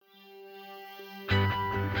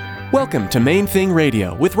Welcome to Main Thing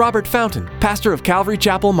Radio with Robert Fountain, pastor of Calvary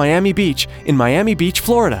Chapel, Miami Beach, in Miami Beach,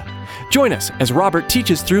 Florida. Join us as Robert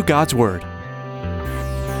teaches through God's Word.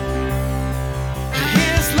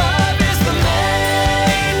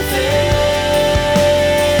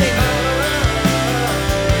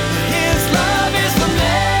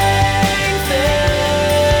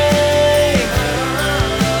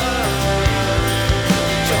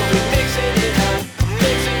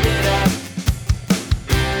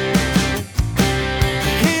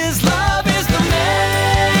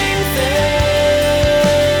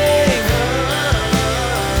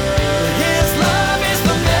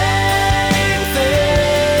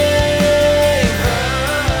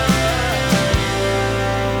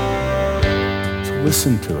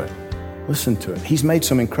 Listen to it. Listen to it. He's made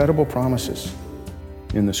some incredible promises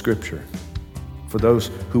in the Scripture for those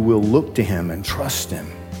who will look to Him and trust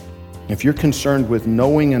Him. If you're concerned with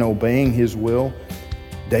knowing and obeying His will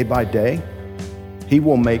day by day, He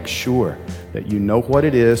will make sure that you know what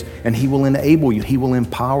it is, and He will enable you. He will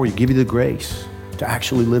empower you, give you the grace to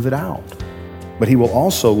actually live it out. But He will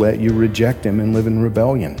also let you reject Him and live in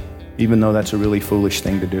rebellion, even though that's a really foolish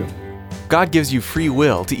thing to do. God gives you free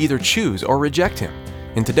will to either choose or reject Him.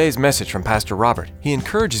 In today's message from Pastor Robert, he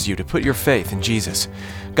encourages you to put your faith in Jesus.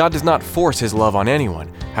 God does not force His love on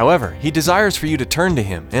anyone. However, He desires for you to turn to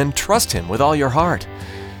Him and trust Him with all your heart.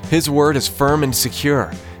 His word is firm and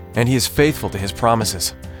secure, and He is faithful to His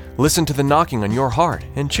promises. Listen to the knocking on your heart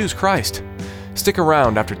and choose Christ. Stick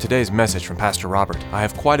around after today's message from Pastor Robert. I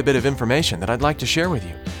have quite a bit of information that I'd like to share with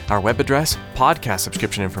you. Our web address, podcast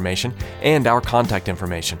subscription information, and our contact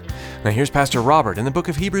information. Now here's Pastor Robert in the book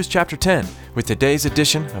of Hebrews chapter 10 with today's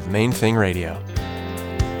edition of Main Thing Radio.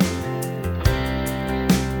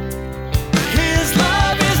 His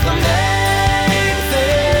love is the main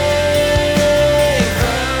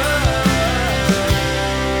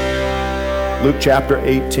thing. Luke chapter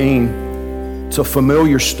 18. It's a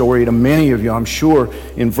familiar story to many of you, I'm sure.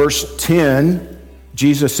 In verse 10,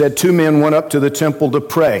 Jesus said, 2 men went up to the temple to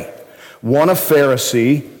pray. One a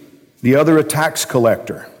Pharisee, the other a tax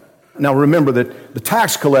collector. Now remember that the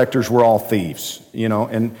tax collectors were all thieves,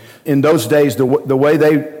 and in those days, the way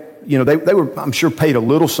they were, I'm sure, paid a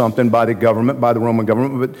little something by the government, by the Roman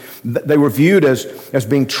government, but they were viewed as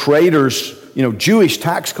being traitors. Jewish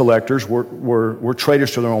tax collectors were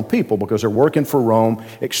traitors to their own people because they're working for Rome,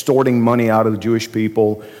 extorting money out of the Jewish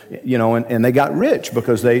people, and they got rich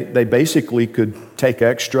because they basically could take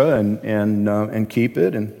extra and keep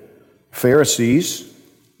it. And Pharisees,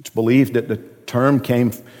 it's believed that the term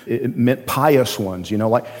it meant pious ones,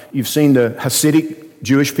 like you've seen the Hasidic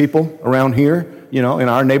Jewish people around here, in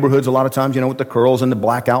our neighborhoods a lot of times, with the curls and the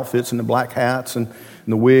black outfits and the black hats and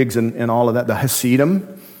the wigs and all of that. The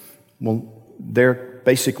Hasidim, well, they're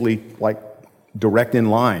basically like direct in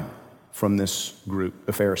line from this group,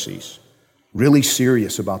 the Pharisees. Really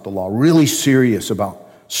serious about the law, really serious about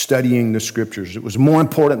studying the Scriptures. It was more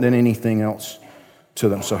important than anything else to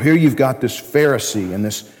them. So here you've got this Pharisee and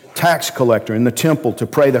this tax collector in the temple to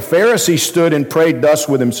pray. The Pharisee stood and prayed thus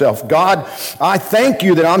with himself, God, I thank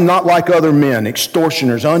you that I'm not like other men,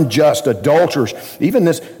 extortioners, unjust, adulterers, even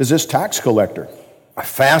this tax collector. I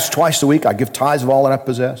fast twice a week. I give tithes of all that I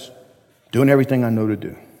possess, doing everything I know to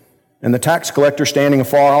do. And the tax collector, standing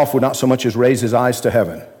afar off, would not so much as raise his eyes to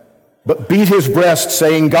heaven, but beat his breast,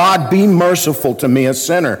 saying, God, be merciful to me, a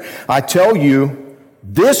sinner. I tell you,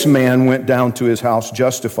 this man went down to his house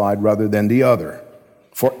justified rather than the other.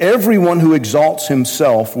 For everyone who exalts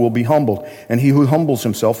himself will be humbled, and he who humbles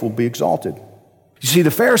himself will be exalted. You see, the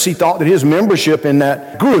Pharisee thought that his membership in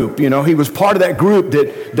that group, he was part of that group,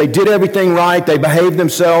 that they did everything right, they behaved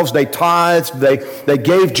themselves, they tithed, they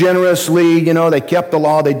gave generously, they kept the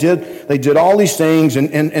law, they did all these things,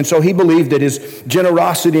 and so he believed that his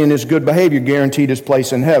generosity and his good behavior guaranteed his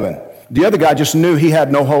place in heaven. The other guy just knew he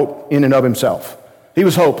had no hope in and of himself. He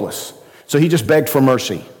was hopeless, so he just begged for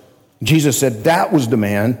mercy. Jesus said that was the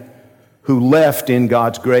man who left in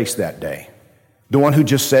God's grace that day. The one who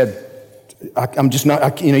just said, I'm just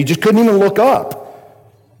not, he just couldn't even look up.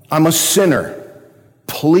 I'm a sinner.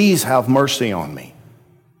 Please have mercy on me.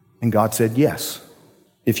 And God said, yes.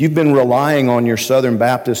 If you've been relying on your Southern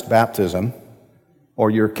Baptist baptism or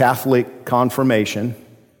your Catholic confirmation,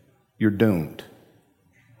 you're doomed.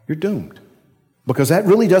 You're doomed. Because that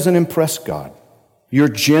really doesn't impress God. Your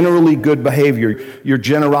generally good behavior, your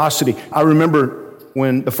generosity. I remember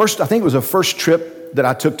when I think it was the first trip that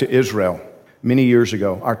I took to Israel many years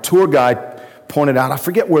ago. Our tour guide pointed out, I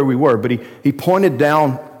forget where we were, but he pointed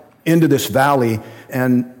down into this valley,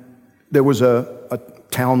 and there was a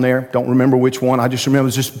town there. Don't remember which one. I just remember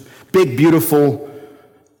it was this big, beautiful,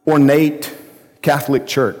 ornate Catholic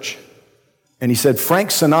church. And he said,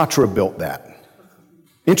 Frank Sinatra built that.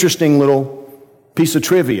 Interesting little piece of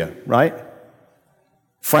trivia, right?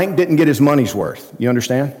 Frank didn't get his money's worth. You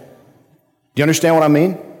understand? Do you understand what I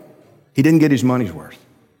mean? He didn't get his money's worth.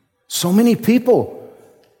 So many people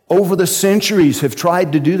over the centuries have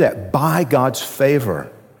tried to do that, buy God's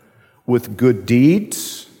favor with good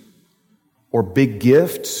deeds or big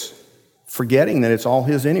gifts, forgetting that it's all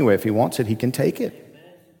His anyway. If He wants it, He can take it.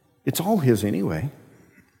 It's all His anyway.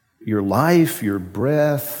 Your life, your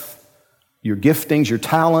breath, your giftings, your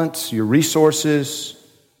talents, your resources,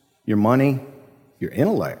 your money, your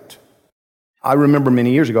intellect. I remember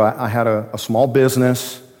many years ago, I had a small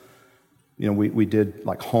business. You know, we did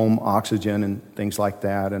like home oxygen and things like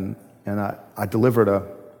that. And I delivered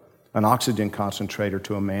an oxygen concentrator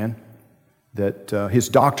to a man that his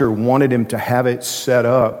doctor wanted him to have it set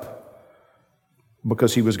up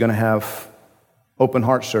because he was going to have open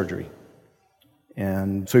heart surgery.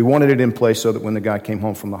 And so he wanted it in place so that when the guy came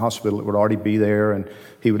home from the hospital, it would already be there and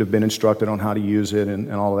he would have been instructed on how to use it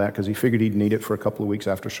and all of that, because he figured he'd need it for a couple of weeks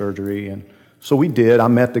after surgery. And so we did. I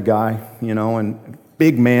met the guy, you know, and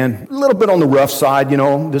big man, a little bit on the rough side, you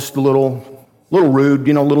know, just a little rude,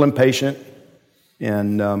 you know, a little impatient.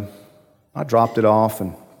 And I dropped it off,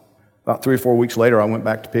 and about 3 or 4 weeks later, I went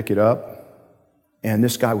back to pick it up. And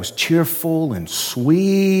this guy was cheerful and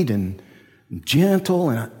sweet and gentle,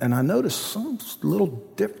 and I noticed something a little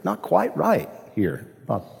not quite right here.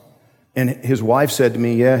 And his wife said to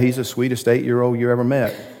me, yeah, he's the sweetest 8-year-old you ever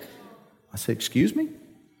met. I said, excuse me?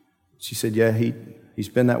 She said, yeah, he's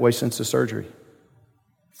been that way since the surgery.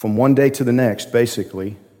 From one day to the next,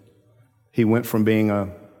 basically, he went from being a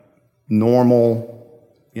normal,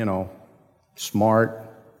 you know, smart,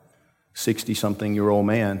 60-something-year-old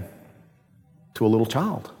man to a little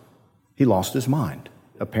child. He lost his mind.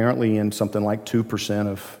 Apparently, in something like 2%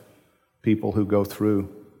 of people who go through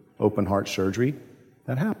open heart surgery,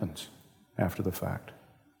 that happens after the fact.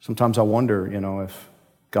 Sometimes I wonder, you know, if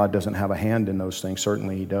God doesn't have a hand in those things.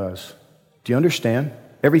 Certainly He does. Do you understand?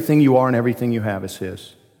 Everything you are and everything you have is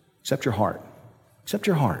His, except your heart. Except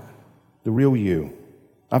your heart, the real you.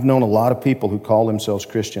 I've known a lot of people who call themselves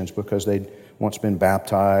Christians because they'd once been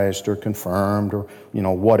baptized or confirmed or, you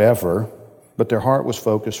know, whatever, but their heart was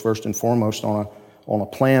focused first and foremost on a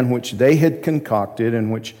plan which they had concocted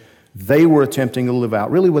and which they were attempting to live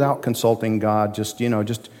out, really without consulting God, just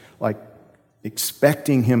like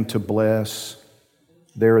expecting Him to bless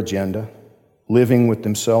their agenda, living with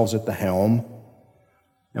themselves at the helm,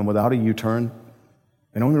 and without a U-turn,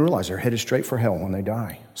 they don't even realize they're headed straight for hell when they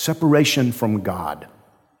die. Separation from God,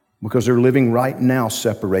 because they're living right now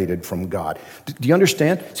separated from God. Do you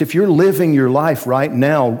understand? So if you're living your life right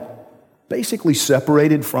now basically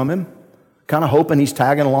separated from Him, kind of hoping He's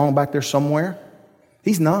tagging along back there somewhere,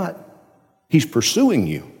 He's not. He's pursuing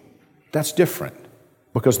you. That's different,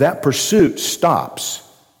 because that pursuit stops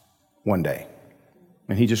one day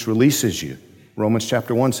and He just releases you. Romans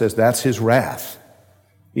chapter 1 says that's His wrath.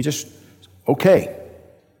 He just, okay,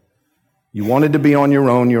 you wanted to be on your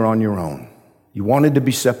own, you're on your own. You wanted to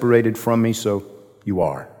be separated from me, so you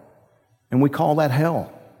are. And we call that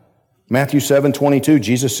hell. Matthew 7:22,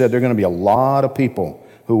 Jesus said there are going to be a lot of people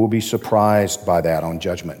who will be surprised by that on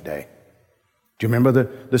Judgment Day. Do you remember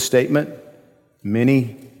the statement?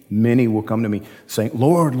 Many will come to me saying,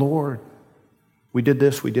 Lord, Lord, we did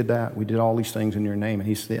this, we did that, we did all these things in your name. And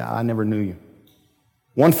He said, I never knew you.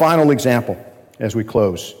 One final example as we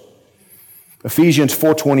close. Ephesians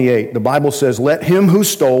 4:28, the Bible says, let him who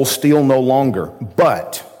stole steal no longer,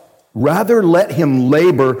 but rather let him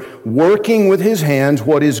labor, working with his hands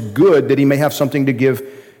what is good, that he may have something to give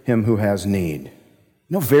him who has need.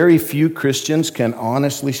 You know, very few Christians can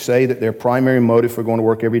honestly say that their primary motive for going to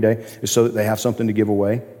work every day is so that they have something to give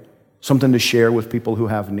away, something to share with people who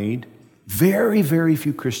have need. Very, very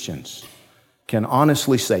few Christians can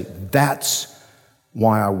honestly say, that's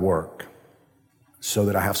why I work, so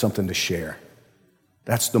that I have something to share.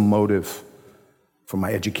 That's the motive for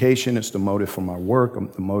my education. It's the motive for my work,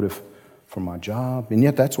 the motive for my job. And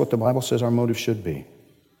yet that's what the Bible says our motive should be.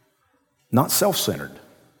 Not self-centered,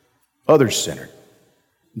 others-centered.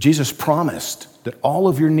 Jesus promised that all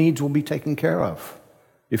of your needs will be taken care of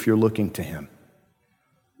if you're looking to Him.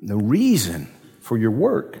 The reason for your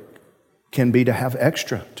work can be to have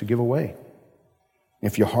extra to give away.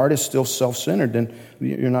 If your heart is still self-centered, then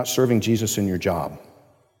you're not serving Jesus in your job.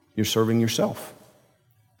 You're serving yourself.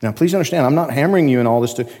 Now, please understand, I'm not hammering you in all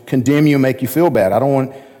this to condemn you and make you feel bad. I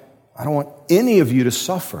don't want any of you to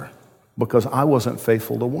suffer because I wasn't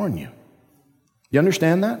faithful to warn you. You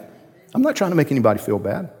understand that? I'm not trying to make anybody feel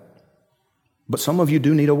bad. But some of you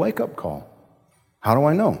do need a wake-up call. How do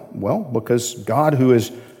I know? Well, because God, who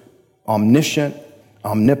is omniscient,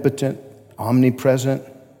 omnipotent, omnipresent,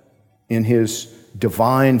 in his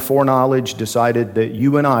divine foreknowledge, decided that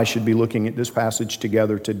you and I should be looking at this passage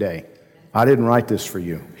together today. I didn't write this for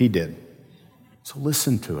you. He did. So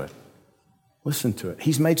listen to it. Listen to it.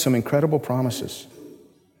 He's made some incredible promises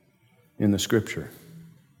in the Scripture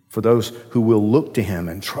for those who will look to him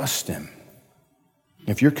and trust him.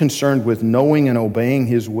 If you're concerned with knowing and obeying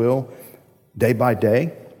his will day by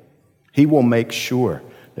day, he will make sure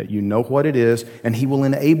that you know what it is, and he will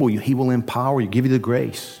enable you. He will empower you, give you the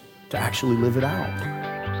grace to actually live it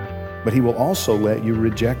out. But he will also let you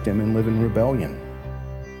reject him and live in rebellion,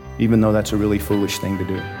 even though that's a really foolish thing to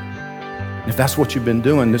do. And if that's what you've been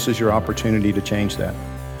doing, this is your opportunity to change that.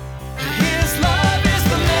 His love is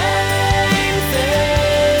the main thing.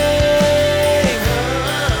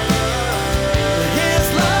 His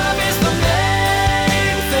love is the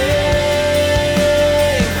main thing.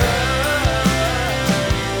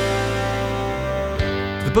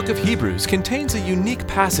 The book of Hebrews contains a unique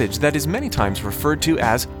passage that is many times referred to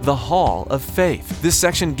as the Hall of Faith. This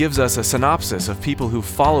section gives us a synopsis of people who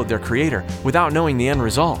followed their Creator without knowing the end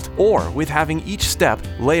result, or with having each step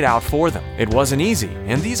laid out for them. It wasn't easy,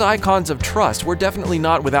 and these icons of trust were definitely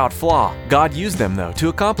not without flaw. God used them, though, to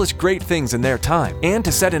accomplish great things in their time, and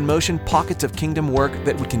to set in motion pockets of kingdom work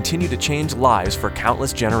that would continue to change lives for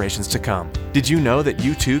countless generations to come. Did you know that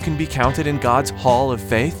you too can be counted in God's Hall of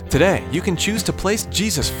Faith? Today, you can choose to place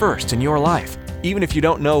Jesus first in your life. Even if you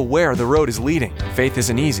don't know where the road is leading, faith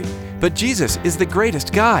isn't easy, but Jesus is the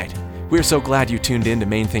greatest guide. We're so glad you tuned in to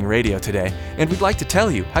Main Thing Radio today, and we'd like to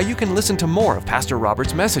tell you how you can listen to more of Pastor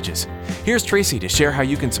Robert's messages. Here's Tracy to share how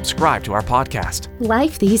you can subscribe to our podcast.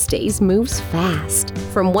 Life these days moves fast.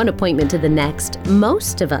 From one appointment to the next,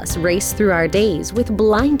 most of us race through our days with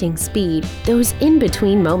blinding speed. Those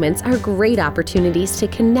in-between moments are great opportunities to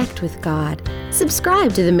connect with God.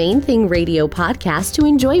 Subscribe to the Main Thing Radio podcast to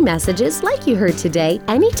enjoy messages like you heard today,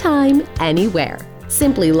 anytime, anywhere.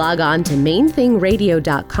 Simply log on to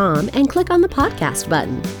mainthingradio.com and click on the podcast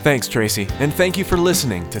button. Thanks, Tracy, and thank you for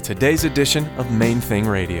listening to today's edition of Main Thing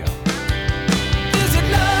Radio.